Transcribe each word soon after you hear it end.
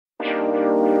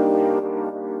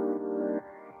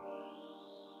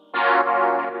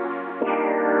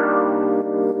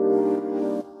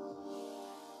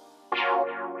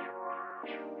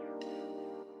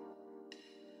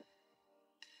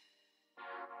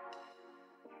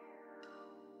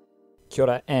Kia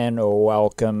ora and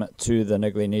welcome to the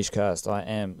Niggly Nishcast. I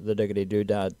am the Diggity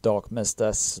Doodah Doc,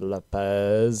 Mr.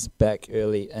 Slippers, back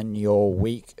early in your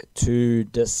week to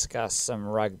discuss some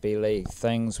rugby league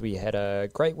things. We had a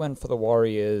great win for the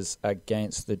Warriors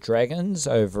against the Dragons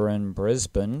over in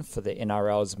Brisbane for the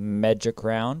NRL's Magic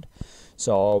Round.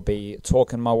 So I'll be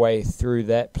talking my way through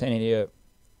that.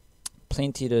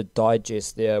 Plenty to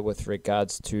digest there with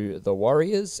regards to the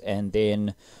Warriors, and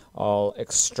then I'll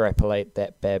extrapolate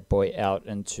that bad boy out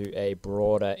into a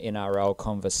broader NRL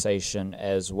conversation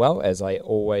as well, as I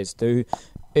always do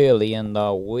early in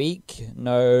the week.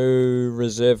 No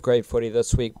reserve grade footy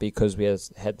this week because we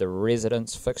had the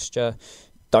residence fixture.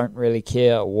 Don't really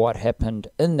care what happened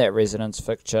in that residence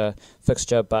fixture,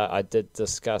 but I did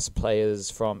discuss players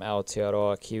from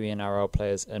Aotearoa, Kiwi NRL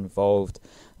players involved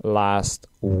last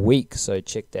week, so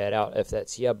check that out if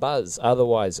that's your buzz.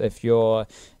 Otherwise, if you're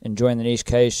enjoying the Niche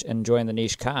Cache, enjoying the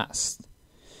Niche Cast,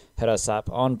 hit us up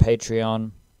on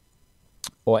Patreon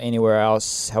or anywhere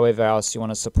else, however else you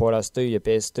want to support us. Do your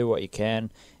best, do what you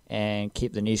can, and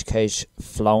keep the Niche Cache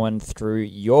flowing through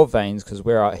your veins, because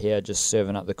we're out here just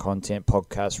serving up the content,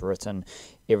 podcast written,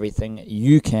 everything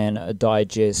you can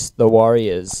digest. The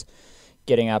Warriors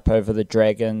getting up over the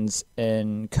Dragons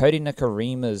in Kodi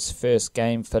Nikorima's first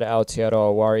game for the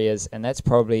Aotearoa Warriors, and that's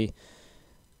probably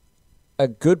a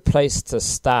good place to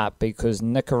start because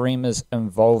Nikorima's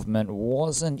involvement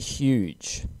wasn't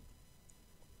huge.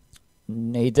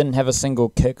 He didn't have a single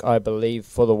kick, I believe,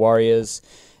 for the Warriors,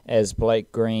 as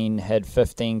Blake Green had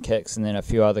 15 kicks and then a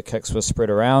few other kicks were spread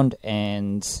around,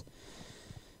 and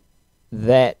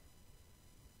that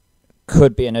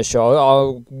could be an issue.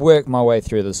 I'll work my way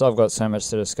through this. I've got so much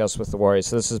to discuss with the Warriors,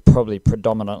 so this is probably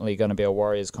predominantly going to be a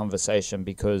Warriors conversation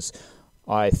because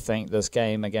I think this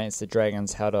game against the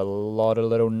Dragons had a lot of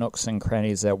little nooks and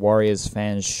crannies that Warriors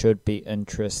fans should be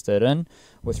interested in.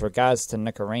 With regards to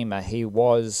Nikorima, he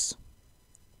was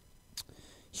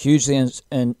hugely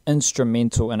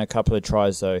instrumental in a couple of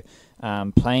tries, though.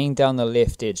 Playing down the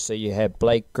left edge, so you had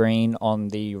Blake Green on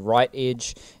the right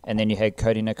edge, and then you had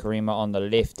Kodi Nikorima on the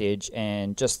left edge,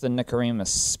 and just the Nikorima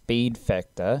speed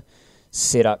factor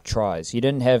set up tries. You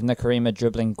didn't have Nikorima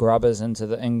dribbling grubbers into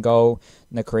the in-goal.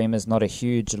 Nikorima's not a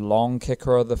huge long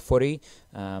kicker of the footy,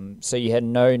 so you had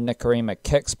no Nikorima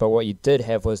kicks, but what you did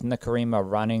have was Nikorima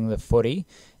running the footy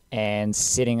and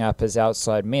setting up his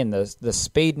outside men. The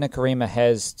speed Nikorima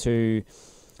has to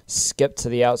skip to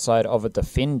the outside of a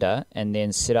defender and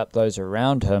then set up those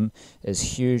around him is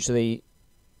hugely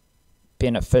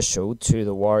beneficial to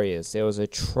the Warriors. There was a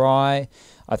try,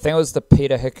 I think it was the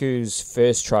Peter Hiku's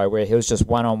first try, where he was just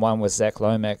one-on-one with Zach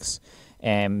Lomax,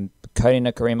 and Kodi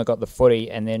Nikorima got the footy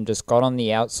and then just got on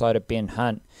the outside of Ben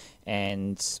Hunt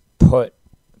and put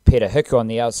Peter Hiku on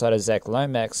the outside of Zach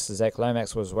Lomax. Zach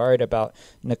Lomax was worried about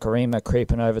Nikorima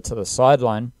creeping over to the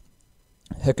sideline.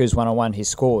 Hiku's one-on-one, he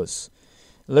scores.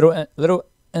 Little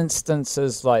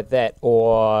instances like that,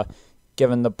 or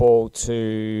giving the ball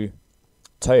to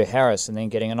Tohu Harris and then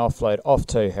getting an offload off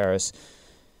Tohu Harris.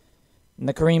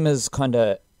 Nikorima's kind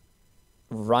of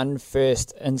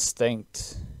run-first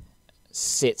instinct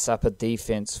sets up a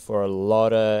defense for a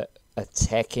lot of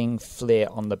attacking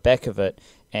flair on the back of it,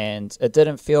 and it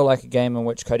didn't feel like a game in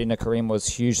which Kodi Nikorima was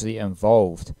hugely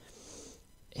involved.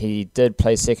 He did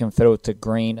play second fiddle to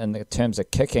Green in the terms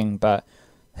of kicking, but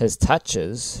his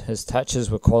touches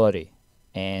were quality,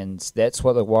 and that's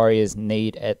what the Warriors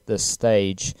need at this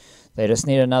stage. They just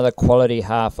need another quality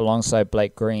half alongside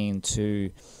Blake Green to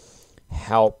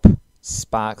help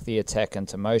spark the attack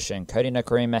into motion. Kodi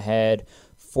Nikorima had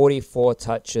 44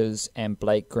 touches and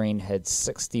Blake Green had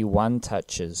 61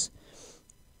 touches.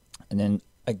 And then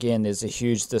again, there's a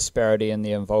huge disparity in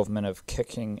the involvement of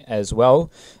kicking as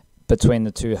well between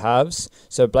the two halves.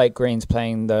 So Blake Green's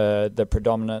playing the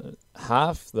predominant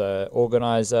half, the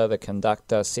organizer, the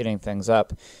conductor, setting things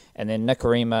up. And then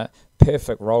Nikorima,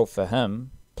 perfect role for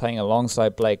him, playing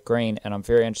alongside Blake Green. And I'm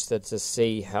very interested to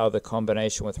see how the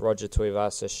combination with Roger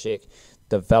Tuivasa-Sheck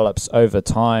develops over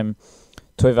time.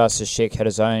 Tuivasa-Sheck had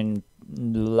his own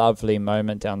lovely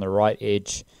moment down the right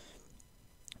edge.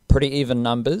 Pretty even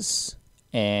numbers,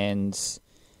 and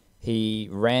he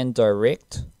ran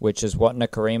direct, which is what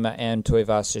Nikorima and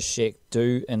Tuivasa-Sheck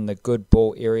do in the good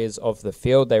ball areas of the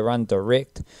field. They run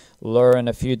direct, lure in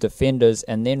a few defenders,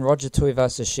 and then Roger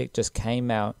Tuivasa-Sheck just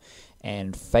came out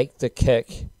and faked the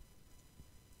kick,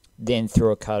 then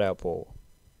threw a cutout ball.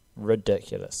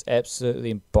 Ridiculous.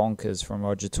 Absolutely bonkers from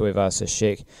Roger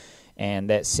Tuivasa-Sheck, and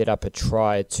that set up a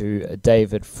try to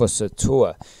David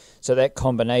Fusatua. So that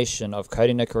combination of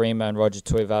Kodi Nikorima and Roger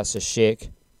Tuivasa-Sheck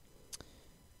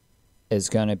is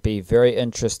going to be very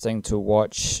interesting to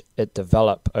watch it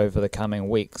develop over the coming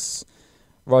weeks.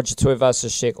 Roger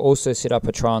Tuivasa-Sheck also set up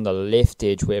a try on the left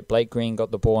edge where Blake Green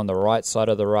got the ball on the right side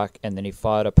of the ruck and then he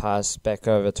fired a pass back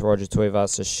over to Roger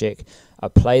Tuivasa-Sheck, a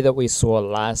play that we saw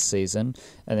last season,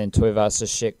 and then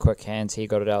Tuivasa-Sheck, quick hands, he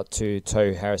got it out to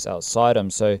Tohu Harris outside him.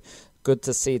 So good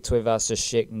to see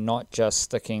Tuivasa-Sheck not just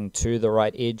sticking to the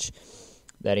right edge,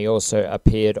 that he also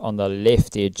appeared on the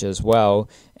left edge as well.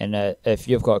 And if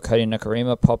you've got Kodi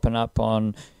Nikorima popping up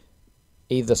on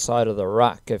either side of the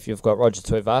ruck, if you've got Roger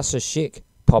Tuivasa-Sheck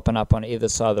popping up on either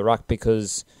side of the ruck,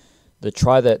 because the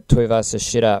try that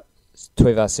Tuivasa-Sheck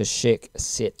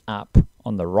set up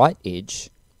on the right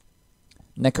edge,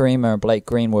 Nikorima and Blake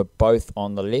Green were both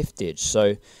on the left edge.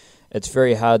 So it's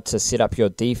very hard to set up your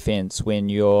defense when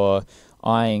you're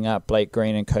eyeing up Blake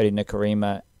Green and Kodi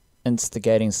Nikorima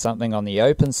instigating something on the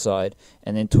open side,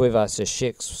 and then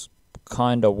Tuivasa-Sheck's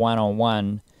kind of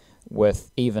one-on-one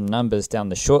with even numbers down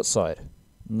the short side.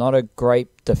 Not a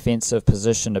great defensive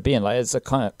position to be in. Like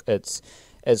it's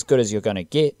as good as you're going to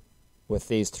get with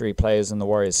these three players in the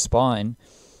Warriors' spine,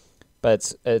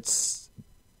 but it's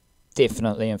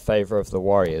definitely in favour of the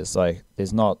Warriors. Like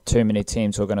there's not too many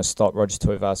teams who are going to stop Roger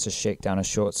Tuivasa-Sheck down a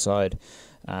short side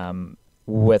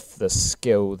with the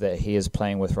skill that he is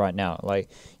playing with right now. Like,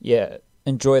 yeah,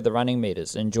 enjoy the running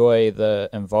meters, enjoy the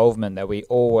involvement that we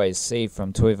always see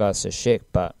from Tuivasa-Sheck,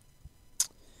 but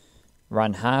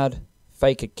run hard,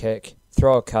 fake a kick,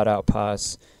 throw a cutout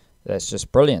pass. That's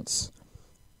just brilliance.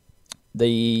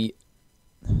 The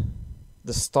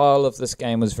style of this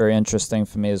game was very interesting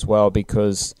for me as well,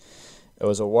 because it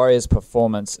was a Warriors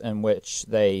performance in which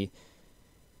they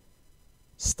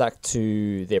stuck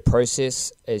to their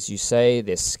process, as you say,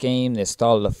 their scheme, their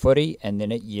style of footy, and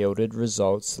then it yielded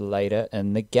results later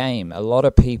in the game. A lot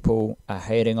of people are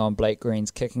hating on Blake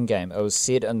Green's kicking game. It was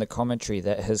said in the commentary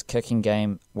that his kicking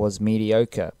game was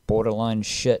mediocre, borderline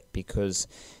shit, because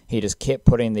he just kept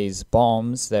putting these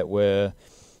bombs that were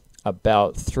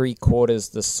about 3/4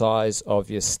 the size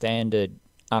of your standard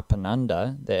up and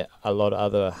under that a lot of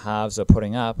other halves are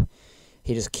putting up.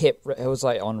 He just kept, it was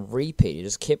like on repeat, he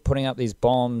just kept putting up these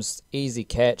bombs, easy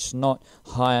catch, not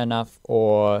high enough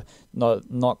or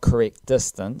not correct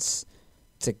distance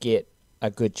to get a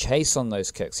good chase on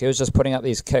those kicks. He was just putting up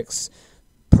these kicks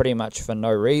pretty much for no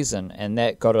reason, and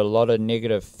that got a lot of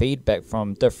negative feedback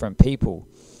from different people.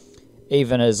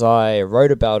 Even as I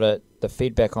wrote about it, the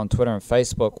feedback on Twitter and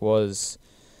Facebook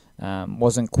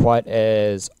wasn't quite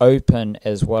as open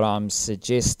as what I'm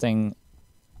suggesting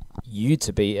you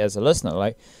to be as a listener.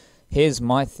 Like, here's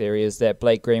my theory, is that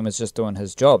Blake Green was just doing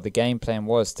his job. The game plan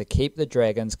was to keep the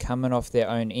Dragons coming off their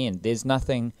own end. There's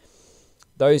nothing,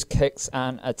 those kicks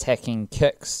aren't attacking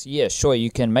kicks. Yeah, sure, you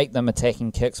can make them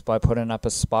attacking kicks by putting up a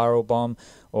spiral bomb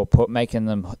or making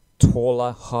them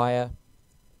taller, higher,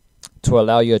 to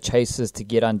allow your chasers to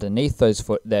get underneath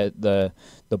the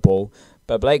ball.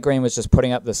 But Blake Green was just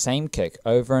putting up the same kick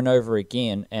over and over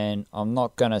again, and I'm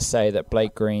not going to say that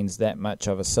Blake Green's that much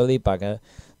of a silly bugger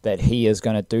that he is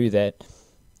going to do that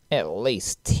at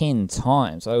least 10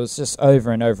 times. It was just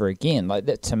over and over again. Like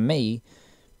that, to me,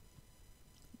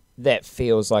 that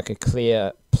feels like a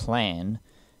clear plan,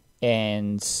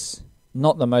 and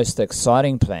not the most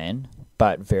exciting plan,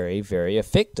 but very, very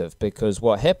effective, because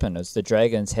what happened is the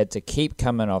Dragons had to keep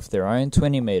coming off their own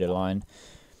 20-metre line,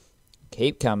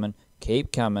 keep coming,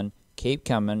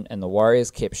 and the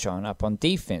Warriors kept showing up on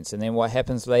defense. And then what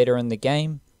happens later in the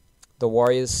game? The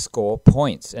Warriors score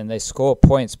points, and they score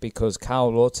points because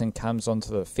Carl Lawton comes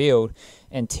onto the field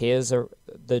and tears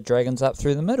the Dragons up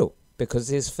through the middle, because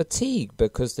there's fatigue,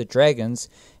 because the Dragons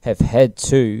have had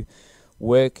to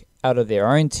work out of their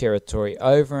own territory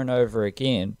over and over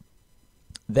again.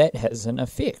 That has an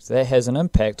effect. That has an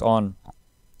impact on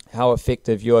how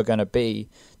effective you are going to be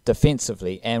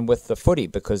defensively and with the footy,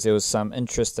 because there was some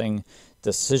interesting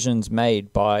decisions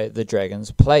made by the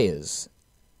Dragons players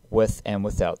with and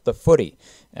without the footy.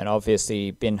 And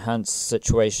obviously Ben Hunt's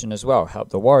situation as well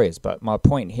helped the Warriors. But my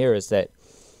point here is that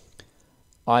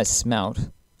I smelt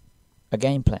a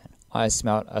game plan. I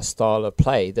smelt a style of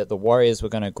play that the Warriors were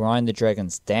going to grind the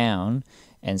Dragons down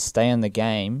and stay in the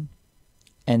game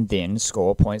and then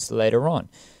score points later on.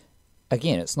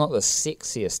 Again, it's not the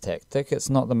sexiest tactic. It's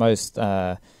not the most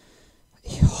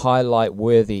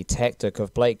highlight-worthy tactic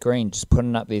of Blake Green just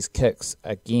putting up these kicks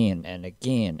again and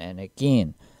again and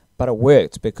again. But it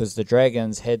worked because the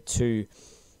Dragons had to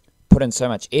put in so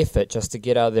much effort just to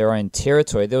get out of their own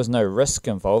territory. There was no risk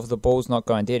involved. The ball's not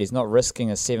going dead. He's not risking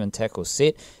a 7-tackle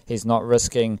set. He's not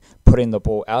risking putting the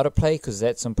ball out of play, because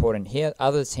that's important here.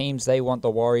 Other teams, they want the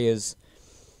Warriors,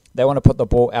 they want to put the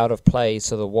ball out of play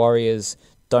so the Warriors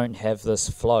don't have this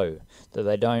flow, that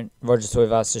they don't, Roger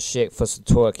Tuivasa-Sheck,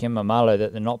 Fusitu'a, Kemamalo,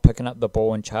 that they're not picking up the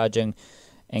ball and charging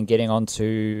and getting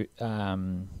onto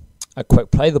a quick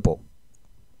play the ball.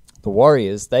 The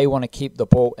Warriors, they want to keep the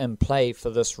ball in play for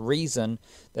this reason,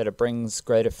 that it brings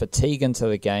greater fatigue into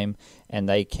the game and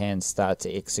they can start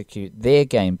to execute their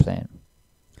game plan.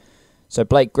 So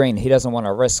Blake Green, he doesn't want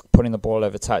to risk putting the ball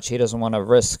over touch. He doesn't want to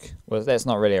risk, well, that's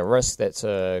not really a risk, that's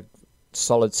a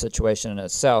solid situation in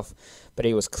itself, but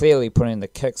he was clearly putting the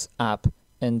kicks up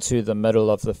into the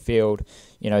middle of the field,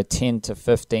 10 to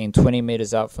 15, 20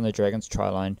 meters out from the Dragons' try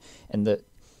line, and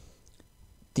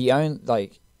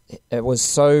it was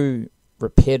so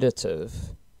repetitive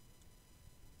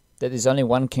that there's only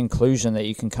one conclusion that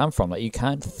you can come from. Like, you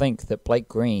can't think that Blake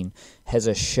Green has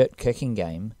a shit kicking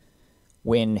game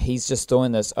when he's just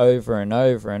doing this over and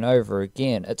over and over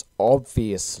again. It's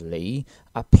obviously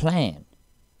a plan.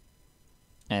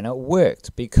 And it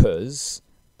worked because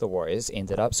the Warriors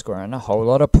ended up scoring a whole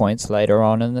lot of points later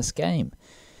on in this game.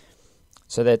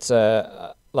 So that's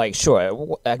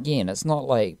sure, again, it's not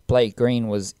like Blake Green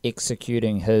was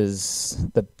executing his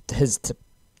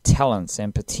talents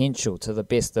and potential to the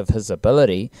best of his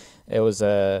ability. It was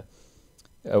an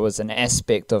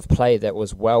aspect of play that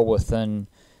was well within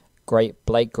great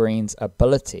Blake Green's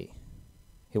ability.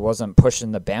 He wasn't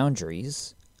pushing the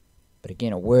boundaries, but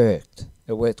again, it worked.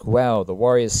 It worked well. The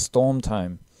Warriors stormed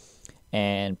home,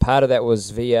 and part of that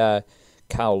was via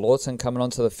Carl Lawton coming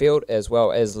onto the field, as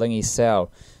well as Lingy Sau.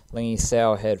 Lingy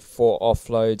Sau had 4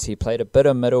 offloads. He played a bit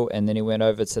of middle, and then he went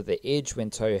over to the edge when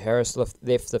Tohu Harris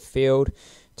left the field.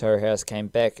 Tohu Harris came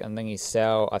back, and Lingy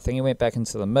Sau, I think he went back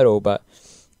into the middle, but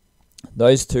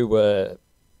those two were,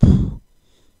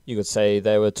 you could say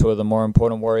they were two of the more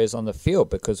important Warriors on the field,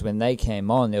 because when they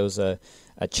came on, there was a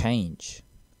change.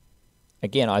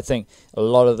 Again, I think a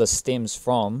lot of this stems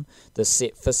from the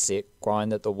set-for-set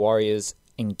grind that the Warriors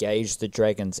engaged the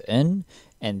Dragons in,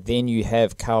 and then you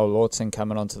have Carl Lawton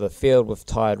coming onto the field with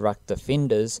tired ruck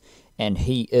defenders, and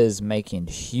he is making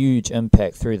huge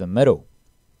impact through the middle.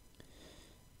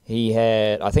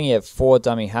 I think he had 4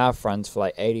 dummy half runs for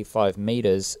like 85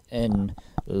 meters in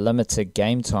limited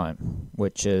game time,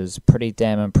 which is pretty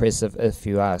damn impressive if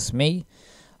you ask me.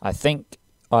 I think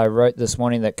I wrote this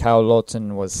morning that Carl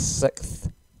Lawton was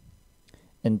 6th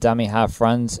in dummy half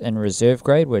runs in reserve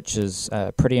grade, which is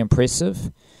pretty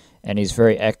impressive. And he's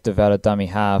very active out of dummy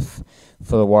half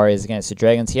for the Warriors against the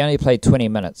Dragons. He only played 20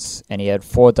 minutes, and he had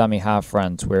 4 dummy half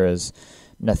runs, whereas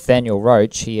Nathaniel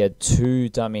Roach, he had 2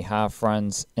 dummy half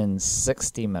runs in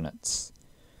 60 minutes.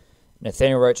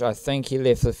 Nathaniel Roach, I think he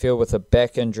left the field with a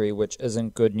back injury, which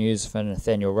isn't good news for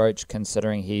Nathaniel Roach,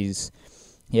 considering he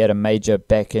had a major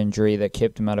back injury that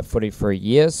kept him out of footy for a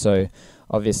year. So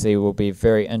obviously it will be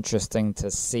very interesting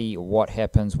to see what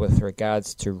happens with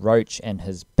regards to Roach and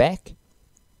his back.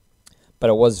 But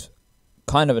it was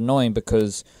kind of annoying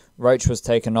because Roach was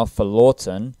taken off for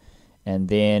Lawton, and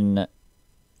then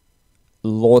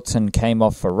Lawton came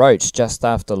off for Roach just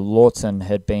after Lawton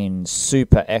had been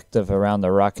super active around the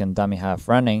ruck and dummy half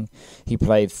running. He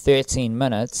played 13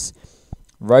 minutes.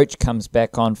 Roach comes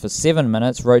back on for 7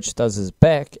 minutes. Roach does his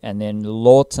back, and then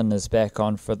Lawton is back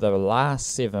on for the last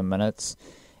 7 minutes,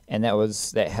 and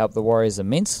that helped the Warriors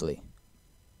immensely.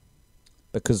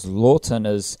 Because Lawton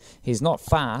he's not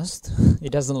fast. He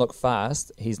doesn't look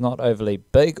fast. He's not overly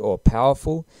big or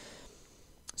powerful.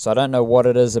 So I don't know what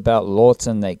it is about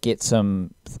Lawton that gets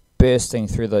him bursting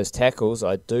through those tackles.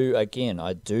 I do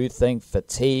think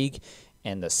fatigue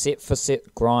and the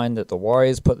set-for-set grind that the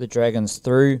Warriors put the Dragons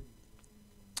through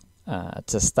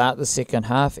to start the second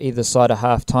half, either side of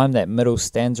half-time, that middle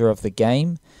stanza of the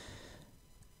game,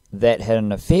 that had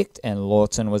an effect, and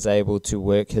Lawton was able to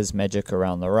work his magic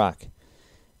around the ruck.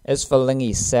 As for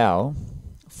Lingy Sau,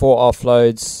 4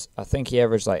 offloads. I think he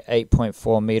averaged like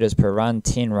 8.4 meters per run,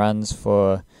 10 runs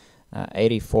for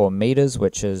 84 meters,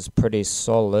 which is pretty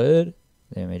solid.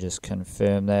 Let me just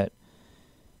confirm that.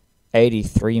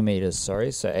 83 meters, so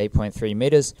 8.3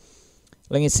 meters.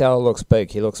 Lingy Sau looks big,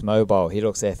 he looks mobile, he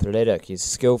looks athletic, he's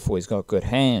skillful, he's got good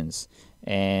hands,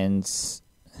 and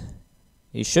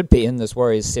he should be in this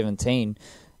Warriors 17,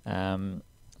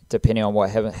 depending on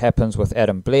what happens with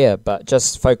Adam Blair. But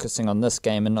just focusing on this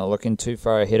game and not looking too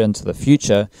far ahead into the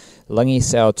future, Lingy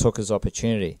Sau took his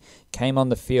opportunity. Came on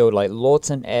the field, like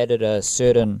Lawton added a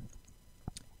certain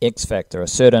X factor, a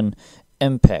certain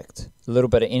impact, a little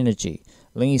bit of energy.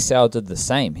 Lingy Sau did the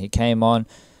same. He came on,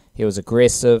 he was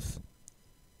aggressive,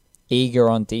 eager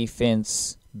on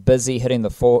defense, busy hitting the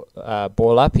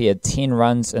ball up. He had 10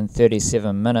 runs in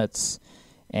 37 minutes,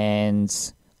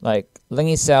 and like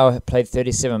Lingy Sau played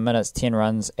 37 minutes, 10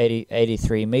 runs,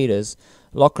 83 meters.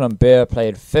 Lachlan Burr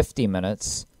played 50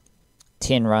 minutes,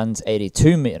 10 runs,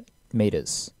 82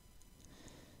 metres.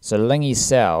 So Lingy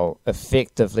Sao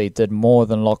effectively did more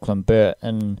than Lachlan Burr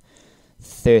in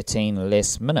 13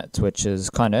 less minutes, which is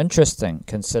kind of interesting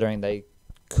considering they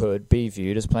could be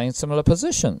viewed as playing similar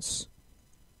positions.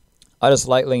 I just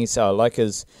like Lingy Sao. I like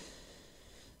his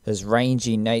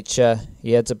rangy nature.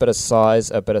 He adds a bit of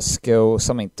size, a bit of skill,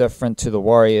 something different to the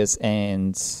Warriors,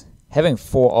 and having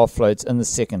 4 offloads in the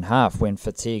second half when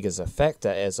fatigue is a factor,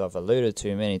 as I've alluded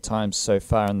to many times so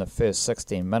far in the first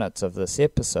 16 minutes of this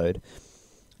episode.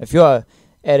 If you're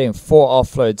adding 4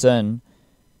 offloads in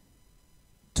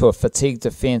to a fatigued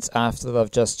defence after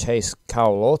they've just chased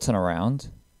Carl Lawton around,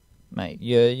 mate,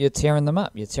 you're tearing them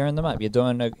up. You're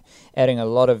adding a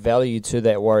lot of value to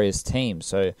that Warriors team.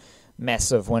 So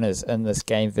massive winners in this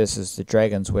game versus the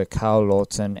Dragons were Carl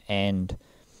Lawton and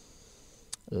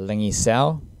Lingy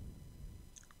Sao.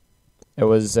 It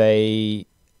was a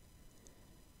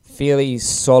fairly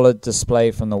solid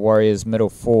display from the Warriors middle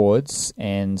forwards,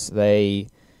 and they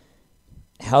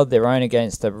held their own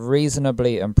against a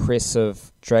reasonably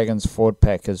impressive Dragons forward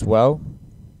pack as well.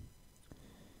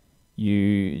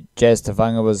 Jazz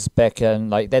Tavanga was back in.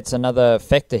 That's another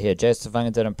factor here. Jazz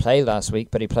Tavanga didn't play last week,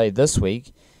 but he played this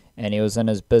week, and he was in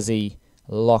his busy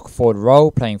lock forward role,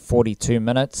 playing 42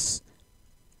 minutes,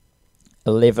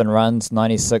 11 runs,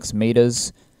 96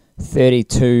 metres,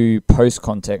 32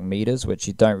 post-contact metres, which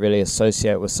you don't really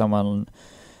associate with someone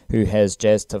who has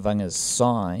Jazz Tavanga's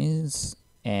size,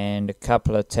 and a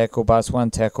couple of tackle busts,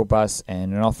 1 tackle bust,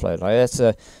 and an offload.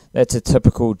 That's a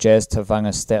typical Jazz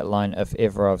Tavanga stat line if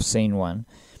ever I've seen one.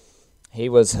 He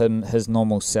was his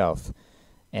normal self.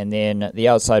 And then the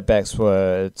outside backs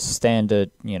were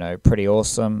standard, pretty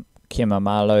awesome.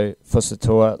 Kemamalo,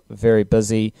 Fusatua, very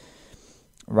busy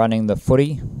running the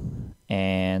footy.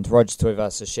 And Roger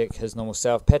Tuivasa-Sheck, his normal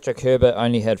self. Patrick Herbert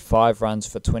only had 5 runs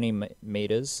for 20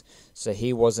 metres, so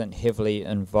he wasn't heavily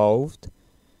involved.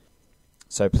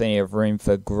 So plenty of room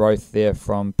for growth there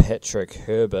from Patrick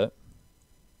Herbert.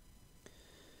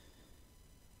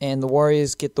 And the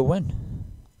Warriors get the win.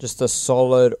 Just a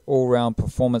solid all-round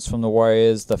performance from the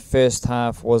Warriors. The first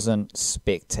half wasn't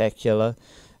spectacular.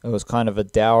 It was kind of a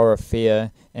dour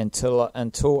affair until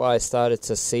I started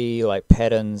to see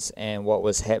patterns and what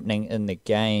was happening in the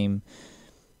game.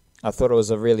 I thought it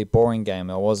was a really boring game.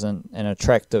 It wasn't an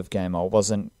attractive game. I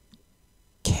wasn't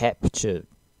captured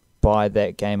by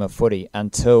that game of footy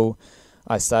until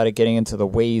I started getting into the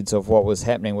weeds of what was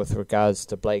happening with regards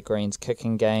to Blake Green's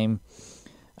kicking game.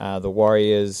 The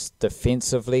Warriors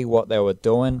defensively, what they were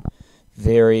doing,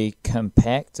 very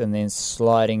compact and then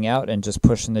sliding out and just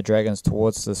pushing the Dragons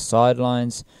towards the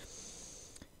sidelines.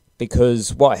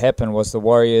 Because what happened was the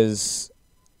Warriors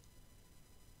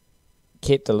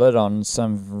kept the lid on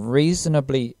some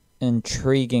reasonably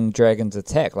intriguing Dragons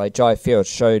attack. Jai Field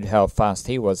showed how fast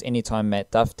he was. Anytime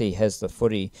Matt Duffy has the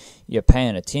footy, you're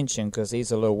paying attention because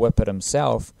he's a little whippet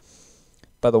himself.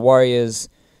 But the Warriors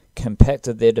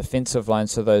compacted their defensive line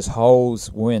so those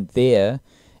holes weren't there,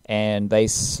 and they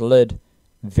slid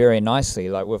very nicely.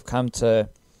 We've come to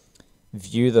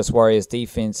view this Warriors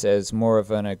defense as more of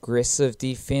an aggressive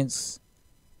defense,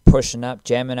 pushing up,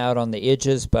 jamming out on the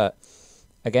edges, but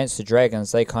against the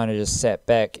Dragons, they kind of just sat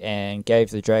back and gave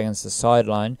the Dragons the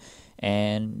sideline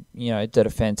and, did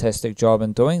a fantastic job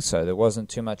in doing so. There wasn't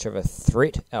too much of a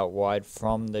threat out wide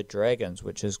from the Dragons,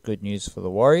 which is good news for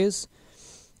the Warriors.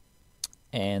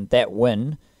 And that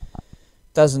win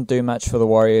doesn't do much for the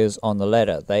Warriors on the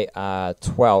ladder. They are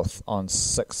 12th on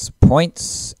 6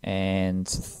 points, and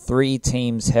 3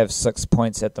 teams have 6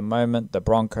 points at the moment, the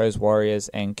Broncos, Warriors,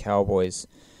 and Cowboys,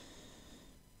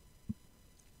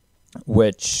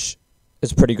 which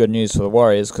is pretty good news for the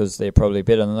Warriors because they're probably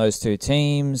better than those 2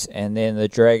 teams. And then the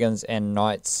Dragons and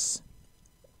Knights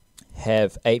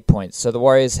have 8 points. So the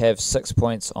Warriors have 6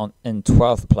 points in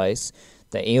 12th place.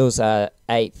 The Eels are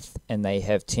 8th, and they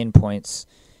have 10 points,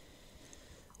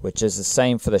 which is the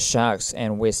same for the Sharks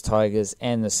and West Tigers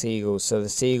and the Seagulls. So the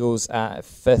Seagulls are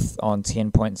 5th on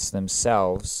 10 points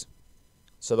themselves.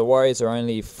 So the Warriors are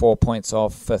only 4 points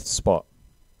off 5th spot,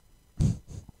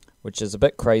 which is a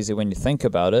bit crazy when you think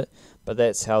about it, but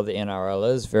that's how the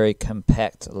NRL is. Very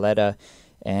compact ladder,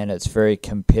 and it's very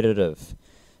competitive.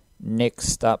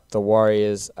 Next up, the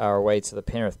Warriors are away to the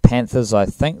Penrith Panthers, I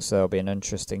think, so that'll be an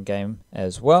interesting game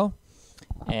as well.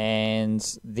 And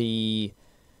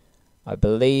I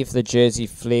believe the Jersey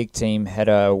Flegg team had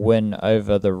a win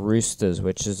over the Roosters,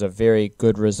 which is a very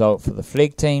good result for the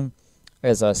Flegg team.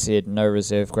 As I said, no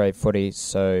reserve grade footy,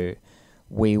 so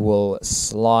we will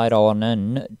slide on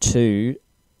in to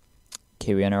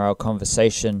Kiwi NRL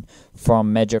conversation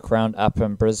from Magic Round up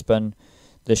in Brisbane.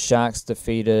 the Sharks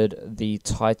defeated the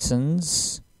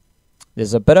Titans.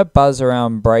 There's a bit of buzz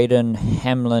around Braden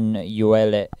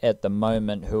Hamlin-Uele at the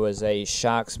moment, who is a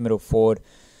Sharks middle forward.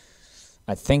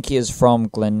 I think he is from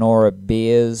Glenora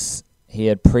Bears. He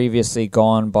had previously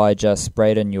gone by just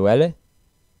Braden Uele,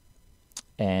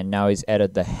 and now he's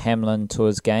added the Hamlin to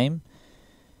his game.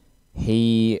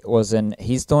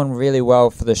 He's doing really well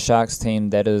for the Sharks team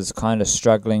that is kind of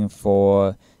struggling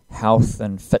for health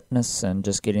and fitness and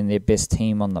just getting their best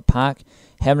team on the park.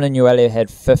 Hamlin-Uele had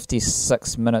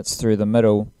 56 minutes through the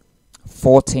middle,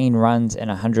 14 runs and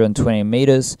 120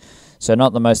 metres. So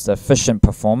not the most efficient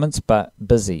performance, but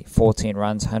busy. 14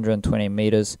 runs, 120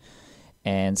 metres,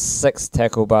 and 6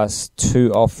 tackle busts, 2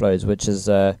 offloads, which is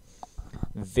a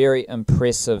very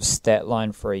impressive stat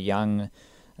line for a young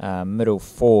middle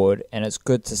forward. And it's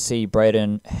good to see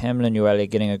Braden Hamlin-Uele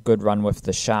getting a good run with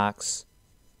the Sharks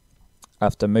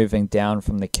after moving down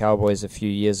from the Cowboys a few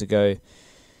years ago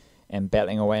and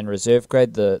battling away in reserve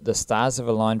grade. The stars have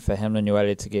aligned for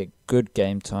Hamlin-Uele to get good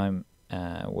game time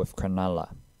with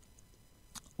Cronulla.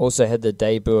 Also had the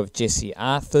debut of Jesse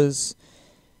Arthurs.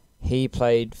 He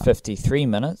played 53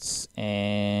 minutes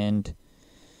and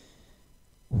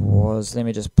let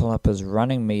me just pull up his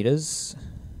running meters.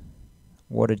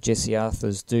 What did Jesse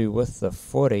Arthurs do with the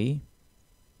footy?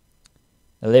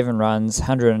 11 runs,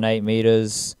 108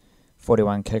 meters,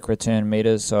 41 kick return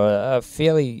meters. So a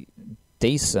fairly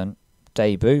decent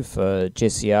debut for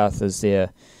Jesse Arthurs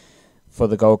there for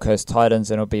the Gold Coast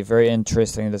Titans. And it'll be very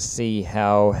interesting to see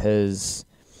how he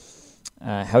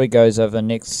goes over the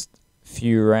next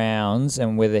few rounds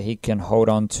and whether he can hold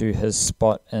on to his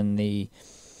spot in the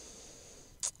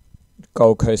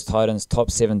Gold Coast Titans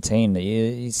top 17.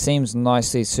 He seems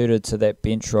nicely suited to that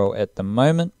bench role at the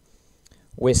moment.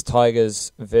 West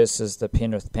Tigers versus the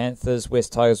Penrith Panthers.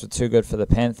 West Tigers were too good for the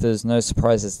Panthers. No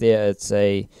surprises there. It's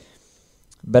a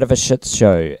bit of a shit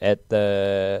show at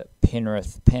the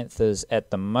Penrith Panthers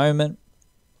at the moment.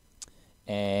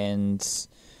 And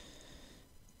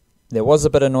there was a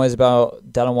bit of noise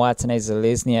about Dallin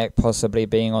Waitane-Zelezniak possibly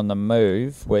being on the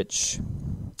move, which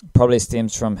probably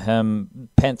stems from him.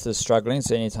 Panthers struggling,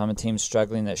 so anytime a team's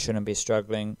struggling that shouldn't be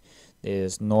struggling,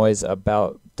 there's noise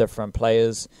about different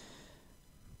players.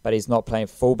 But he's not playing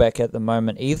fullback at the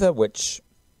moment either, which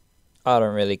I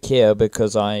don't really care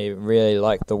because I really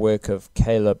like the work of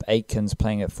Caleb Aikens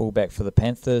playing at fullback for the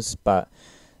Panthers, but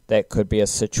that could be a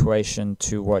situation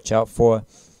to watch out for.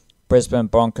 Brisbane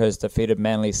Broncos defeated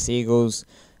Manly Seagulls.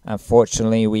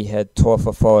 Unfortunately, we had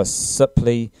Tuafafoa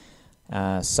Sipley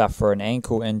suffer an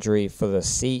ankle injury for the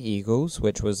Sea Eagles,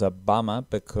 which was a bummer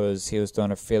because he was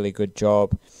doing a fairly good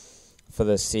job for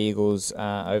the Sea Eagles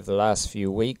over the last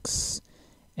few weeks.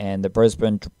 And the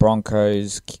Brisbane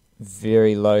Broncos,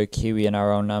 very low Kiwi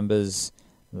NRL numbers,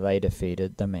 they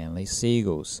defeated the Manly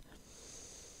Seagulls.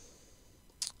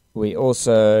 We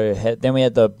also had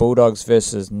the Bulldogs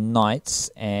versus Knights,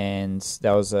 and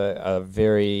that was a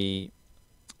very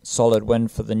solid win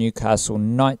for the Newcastle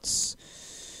Knights.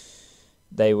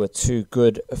 They were too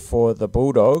good for the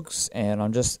Bulldogs, and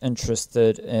I'm just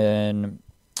interested in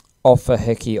Offa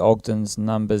Hickey Ogden's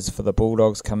numbers for the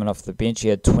Bulldogs coming off the bench. He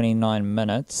had 29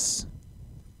 minutes,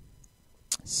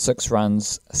 6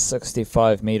 runs,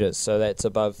 65 metres, so that's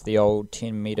above the old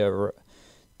 10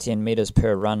 metres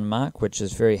per run mark, which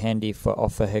is very handy for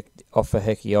Offa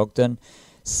Hickey Ogden.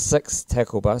 6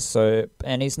 tackle busts,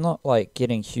 and he's not like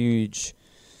getting huge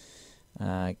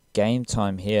game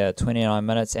time here. 29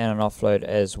 minutes and an offload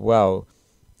as well.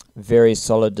 Very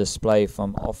solid display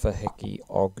from Offa Hickey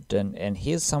Ogden, and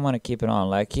here's someone to keep an eye on.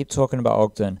 Like, I keep talking about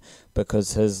Ogden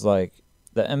because his the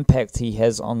impact he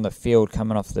has on the field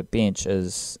coming off the bench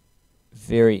is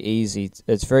very easy.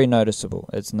 It's very noticeable.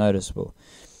 It's noticeable.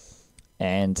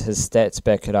 And his stats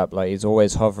back it up. Like, he's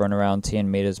always hovering around 10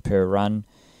 metres per run.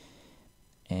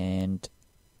 And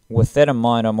with that in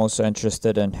mind, I'm also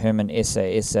interested in Herman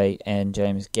Esse and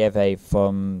James Gavay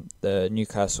from the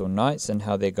Newcastle Knights and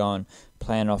how they're going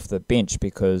playing off the bench,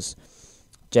 because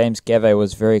James Gavay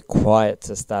was very quiet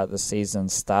to start the season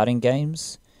starting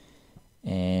games.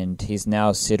 And he's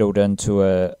now settled into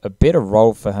a better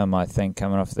role for him, I think,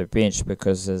 coming off the bench,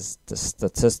 because the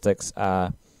statistics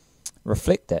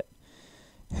reflect that.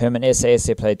 Herman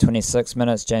Esse played 26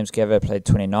 minutes, James Gavay played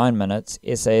 29 minutes.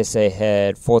 Esse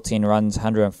had 14 runs,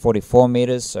 144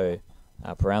 metres, so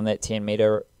up around that 10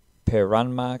 metre per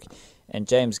run mark. And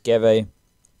James Gavay,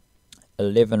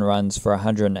 11 runs for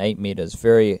 108 metres.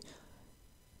 Very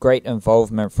great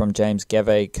involvement from James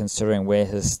Gavay considering where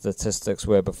his statistics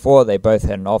were before. They both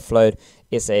had an offload.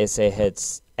 Esse had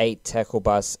 8 tackle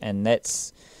busts, and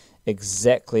that's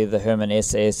exactly the Herman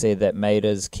Esse that made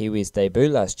his Kiwis debut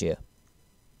last year.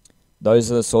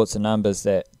 those are the sorts of numbers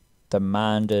that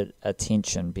demanded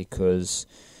attention, because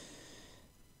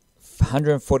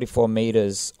 144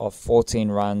 metres of 14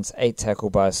 runs, 8 tackle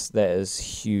busts, that is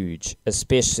huge,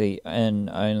 especially in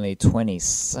only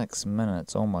 26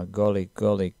 minutes. Oh my golly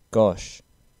gosh.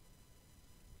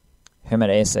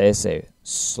 Herman Ese,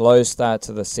 slow start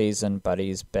to the season, but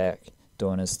he's back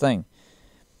doing his thing.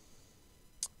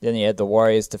 Then you had the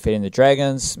Warriors defeating the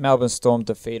Dragons. Melbourne Storm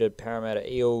defeated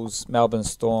Parramatta Eels. Melbourne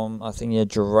Storm, I think you had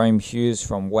Jerome Hughes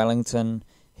from Wellington.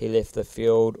 He left the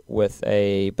field with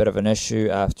a bit of an issue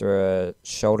after a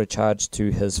shoulder charge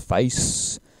to his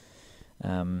face.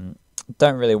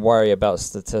 Don't really worry about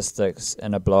statistics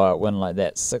in a blowout win like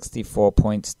that. 64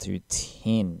 points to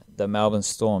 10. The Melbourne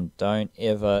Storm. Don't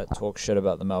ever talk shit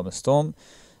about the Melbourne Storm.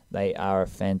 They are a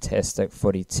fantastic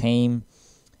footy team.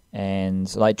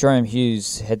 And like Jerome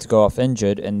Hughes had to go off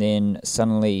injured, and then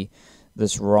suddenly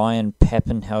this Ryan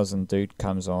Pappenhausen dude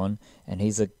comes on, and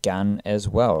he's a gun as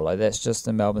well. Like, that's just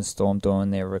the Melbourne Storm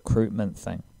doing their recruitment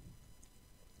thing.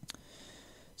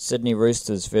 Sydney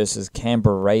Roosters versus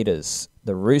Canberra Raiders.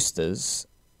 The Roosters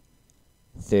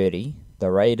 30,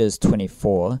 the Raiders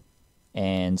 24,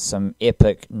 and some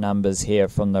epic numbers here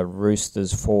from the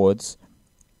Roosters forwards.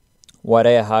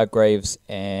 Warea Hargreaves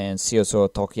and Sioso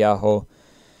Tokiaho.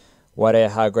 Warea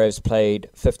Hargreaves played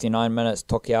 59 minutes.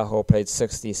 Tokiaho played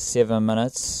 67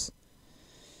 minutes.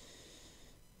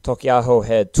 Tokiaho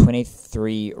had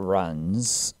 23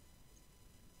 runs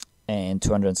and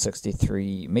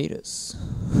 263 metres.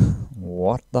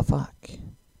 What the fuck?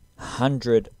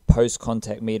 100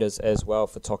 post-contact metres as well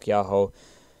for Tokiaho.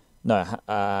 No,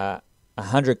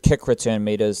 100 kick return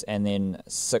metres and then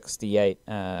 68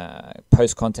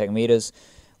 post-contact metres.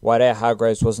 Warea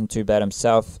Hargreaves wasn't too bad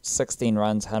himself. 16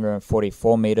 runs,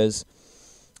 144 metres.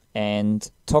 And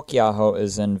Tokiaho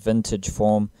is in vintage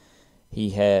form.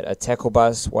 He had a tackle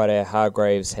bust. Warea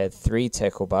Hargreaves had 3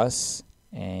 tackle busts.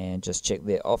 And just check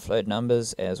their offload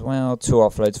numbers as well. 2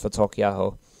 offloads for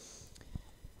Tokiaho.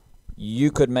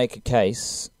 You could make a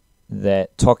case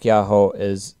that Tokiaho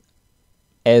is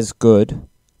as good,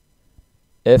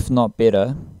 if not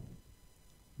better,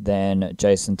 than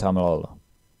Jason Taumalolo.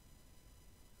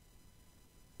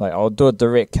 Like, I'll do a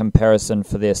direct comparison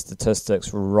for their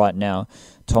statistics right now.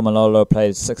 Taumalolo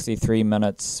played 63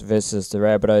 minutes versus the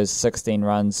Rabbitohs, 16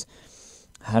 runs,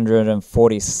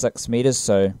 146 metres,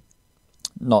 so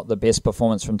not the best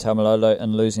performance from Taumalolo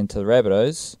in losing to the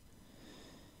Rabbitohs.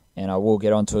 And I will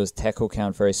get onto his tackle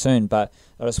count very soon, but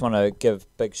I just want to give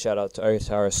big shout out to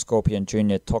Otara Scorpion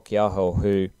Jr. Tokiaho,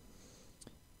 who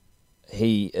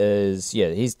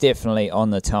he's definitely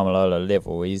on the Taumalolo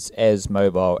level. He's as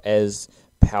mobile, as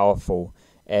powerful,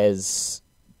 as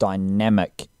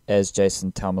dynamic as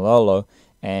Jason Taumalolo,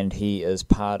 and he is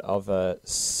part of a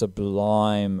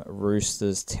sublime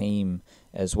Roosters team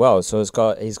as well. So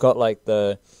he's got like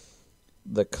the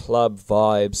club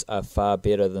vibes are far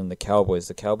better than the Cowboys.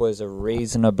 The Cowboys are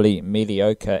reasonably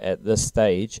mediocre at this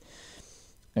stage,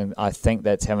 and I think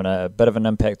that's having a bit of an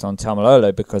impact on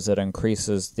Taumalolo because it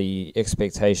increases the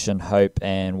expectation, hope,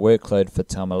 and workload for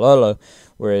Taumalolo,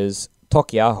 whereas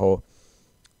Tokiaho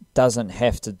doesn't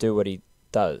have to do what he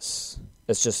does.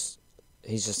 It's just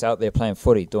he's just out there playing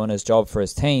footy, doing his job for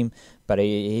his team, but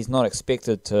he's not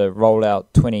expected to roll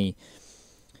out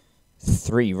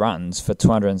 23 runs for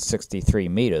 263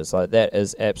 metres. Like, that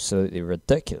is absolutely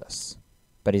ridiculous.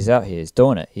 But he's out here, he's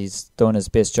doing it. He's doing his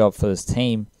best job for his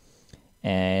team,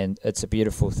 and it's a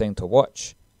beautiful thing to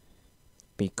watch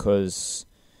because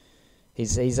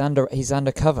he's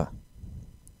undercover.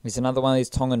 He's another one of these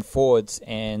Tongan forwards,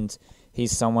 and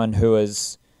he's someone who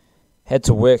has had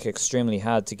to work extremely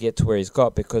hard to get to where he's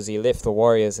got because he left the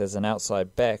Warriors as an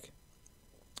outside back.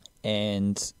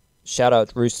 And shout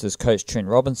out Roosters coach Trent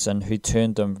Robinson, who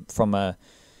turned him from a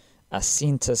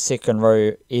centre second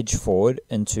row edge forward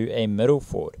into a middle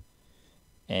forward.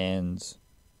 And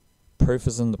proof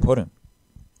is in the pudding.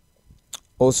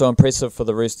 Also impressive for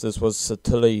the Roosters was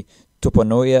Satuli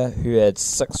Tuponuia, who had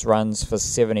 6 runs for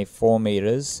 74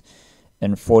 metres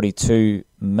in 42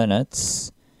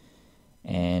 minutes.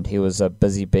 And he was a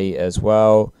busy bee as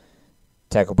well.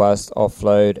 Tackle bust,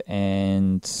 offload,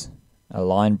 and a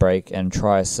line break and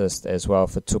try assist as well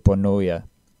for Tuponuia.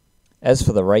 As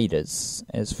for the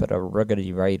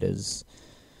Ruggedy Raiders,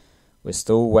 we're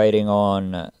still waiting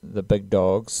on the big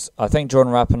dogs. I think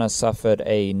Jordan Rapana suffered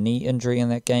a knee injury in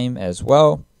that game as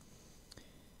well.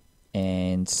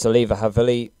 And Saliva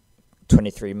Havili,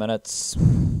 23 minutes,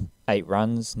 8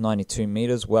 runs, 92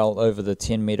 metres, well over the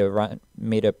 10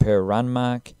 metre per run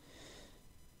mark.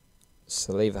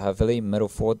 Saliva Havili, middle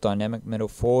forward, dynamic middle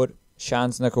forward.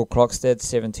 Shans Nickel-Clockstead,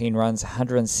 17 runs,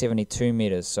 172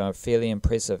 metres. So a fairly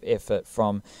impressive effort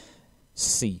from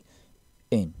CNK.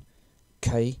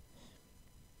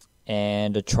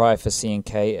 And a try for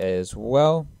CNK as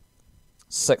well.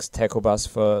 6 tackle busts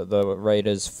for the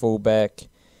Raiders fullback.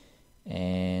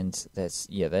 And that's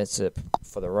it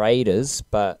for the Raiders.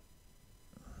 But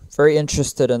very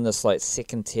interested in this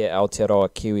second tier Aotearoa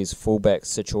Kiwis fullback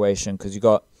situation, because you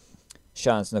got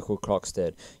Shans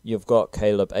Nickel-Clockstead, you've got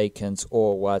Caleb Aikens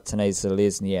or Watene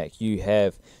Zelezniak, you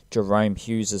have Jerome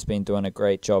Hughes has been doing a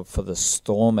great job for the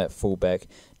Storm at fullback.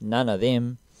 None of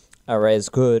them are as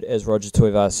good as Roger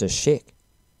Tuivasa-Sheck,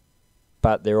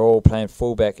 but they're all playing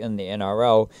fullback in the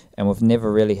NRL, and we've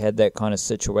never really had that kind of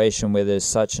situation where there's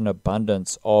such an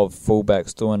abundance of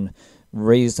fullbacks doing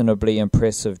reasonably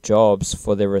impressive jobs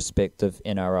for their respective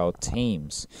NRL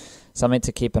teams. Something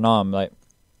to keep an eye on,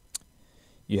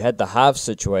 you had the half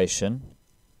situation.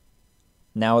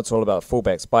 Now it's all about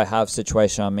fullbacks. By half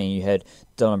situation, I mean you had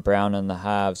Dylan Brown in the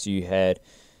halves. You had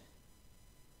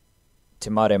Te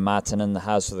Maire Martin in the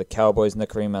halves for the Cowboys.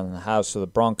 Nikorima in the halves for the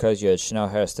Broncos. You had Chanel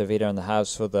Harris-Tavita in the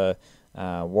halves for the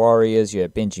Warriors. You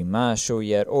had Benji Marshall.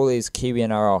 You had all these Kiwi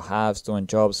NRL halves doing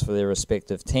jobs for their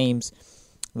respective teams.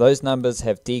 Those numbers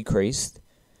have decreased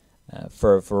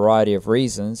for a variety of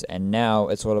reasons, and now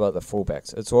it's all about the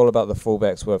fullbacks. It's all about the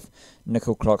fullbacks with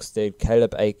Nickel-Clockstead,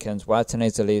 Caleb Aikens, Watene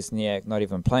Zelezniak not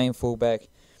even playing fullback,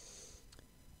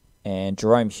 and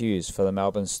Jerome Hughes for the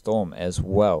Melbourne Storm as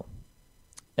well.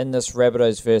 In this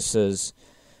Rabbitohs versus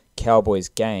Cowboys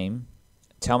game,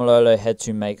 Taumalolo had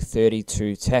to make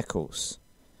 32 tackles.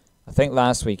 I think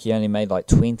last week he only made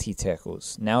 20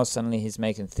 tackles. Now suddenly he's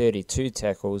making 32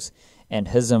 tackles, and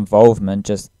his involvement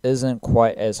just isn't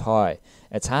quite as high.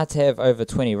 It's hard to have over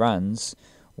 20 runs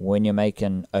when you're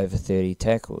making over 30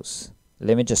 tackles.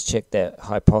 Let me just check that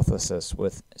hypothesis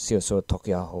with Siosua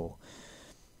Tokiaho,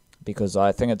 because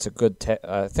I think it's a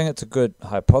good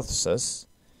hypothesis.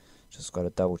 Just got to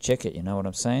double check it. You know what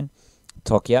I'm saying?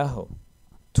 Tokiaho,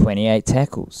 28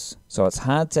 tackles. So it's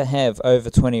hard to have over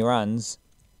 20 runs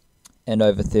and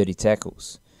over 30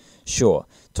 tackles. Sure,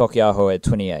 Tokiaho had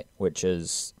 28, which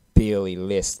is barely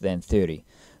less than 30,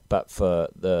 but for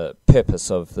the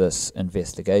purpose of this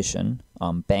investigation,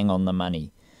 I'm bang on the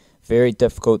money. Very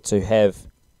difficult to have,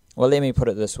 let me put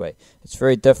it this way, it's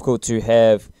very difficult to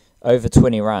have over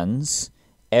 20 runs,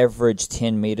 average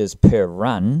 10 metres per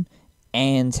run,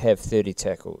 and have 30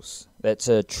 tackles. That's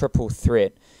a triple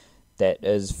threat that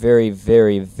is very,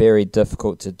 very, very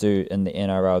difficult to do in the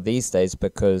NRL these days,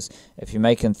 because if you're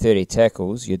making 30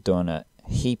 tackles, you're doing a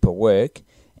heap of work,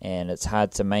 and it's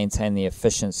hard to maintain the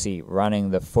efficiency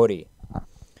running the footy.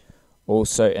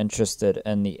 Also interested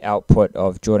in the output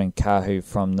of Jordan Kahu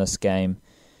from this game.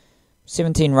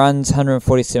 17 runs,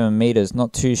 147 metres,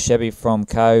 not too shabby from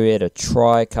Kahu. He had a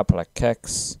try, couple of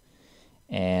kicks,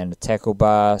 and a tackle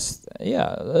bust.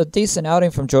 Yeah, a decent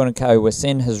outing from Jordan Kahu. We're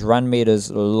seeing his run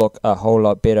meters look a whole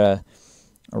lot better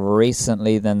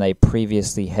recently than they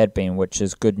previously had been, which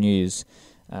is good news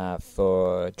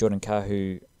for Jordan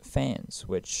Kahu fans,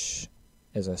 which,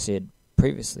 as I said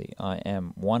previously, I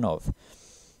am one of.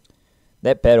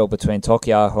 That battle between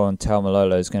Tokiaho and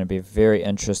Taumalolo is going to be very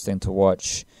interesting to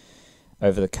watch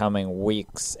over the coming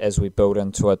weeks as we build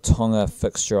into a Tonga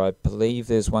fixture. I believe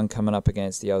there's one coming up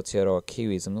against the Aotearoa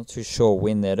Kiwis. I'm not too sure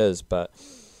when that is, but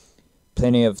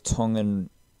plenty of Tongan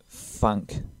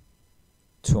funk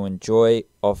to enjoy.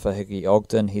 Ofahiki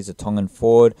Ogden, he's a Tongan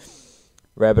forward.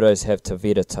 Rabbitohs have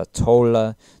Tavita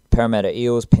Tatola. Parramatta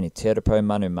Eels, Penny Terapo,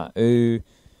 Manu Ma'u,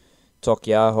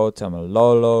 Tokiaho,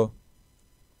 Taumalolo.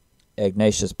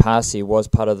 Ignatius Parsi was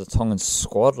part of the Tongan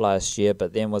squad last year,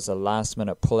 but then was a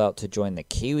last-minute pull-out to join the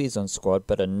Kiwis on squad,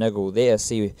 but a niggle there.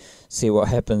 See what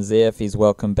happens there if he's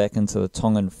welcomed back into the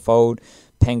Tongan fold.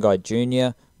 Pangai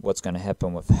Jr., what's going to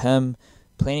happen with him?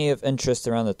 Plenty of interest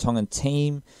around the Tongan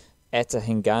team. Ata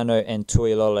Hingano and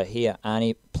Tuilola here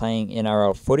aren't playing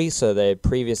NRL footy, so they've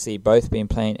previously both been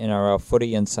playing NRL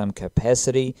footy in some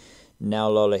capacity. Now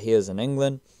Lola here's in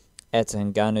England. Ata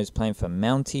Hingano's playing for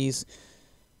Mounties.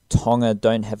 Tonga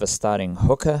don't have a starting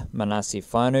hooker, Manasi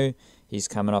Whanu. He's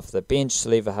coming off the bench.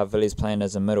 Saliva Havili's playing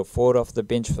as a middle forward off the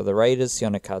bench for the Raiders.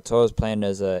 Siona Katoa's playing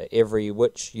as a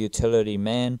every-which utility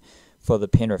man for the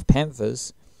Penrith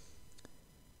Panthers.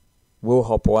 Will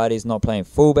Hopoate's not playing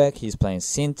fullback, he's playing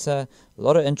centre. A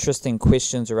lot of interesting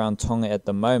questions around Tonga at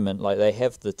the moment. They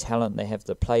have the talent, they have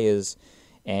the players,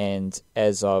 and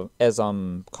as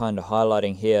I'm kind of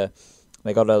highlighting here,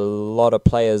 they got a lot of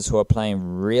players who are playing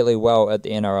really well at the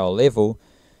NRL level,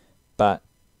 but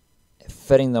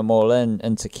fitting them all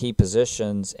into key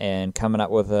positions and coming up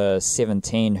with a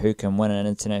 17 who can win an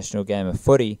international game of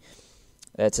footy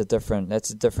that's a different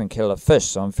kettle of fish.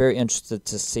 So I'm very interested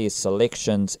to see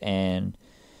selections and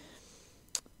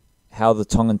how the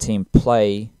Tongan team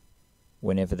play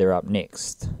whenever they're up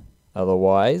next.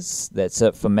 Otherwise, that's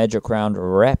it for Magic Round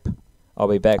wrap. I'll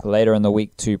be back later in the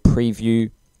week to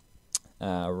preview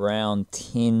round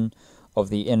 10 of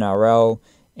the NRL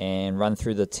and run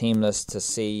through the team list to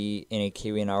see any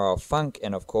Kiwi NRL funk,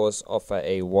 and of course offer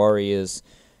a Warriors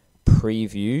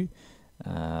preview.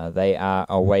 They are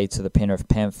away to the Penrith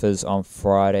Panthers on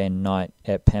Friday night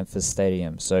at Panthers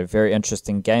Stadium. So very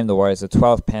interesting game. The Warriors are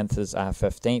 12th, Panthers are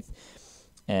 15th.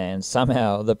 And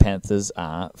somehow the Panthers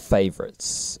are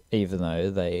favourites, even though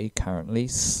they currently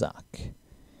suck.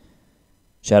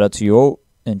 Shout out to you all.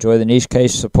 Enjoy the Niche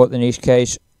Case. Support the Niche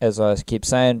Case, as I keep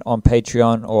saying, on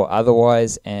Patreon or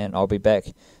otherwise. And I'll be back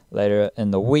later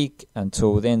in the week.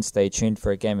 Until then, stay tuned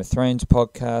for a Game of Thrones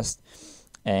podcast.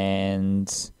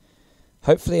 And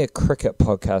hopefully a cricket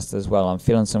podcast as well. I'm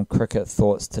feeling some cricket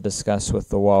thoughts to discuss with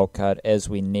the wildcard as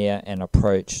we near and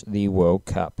approach the World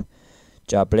Cup.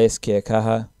 Ja bless, kia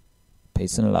kaha,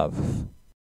 peace and love.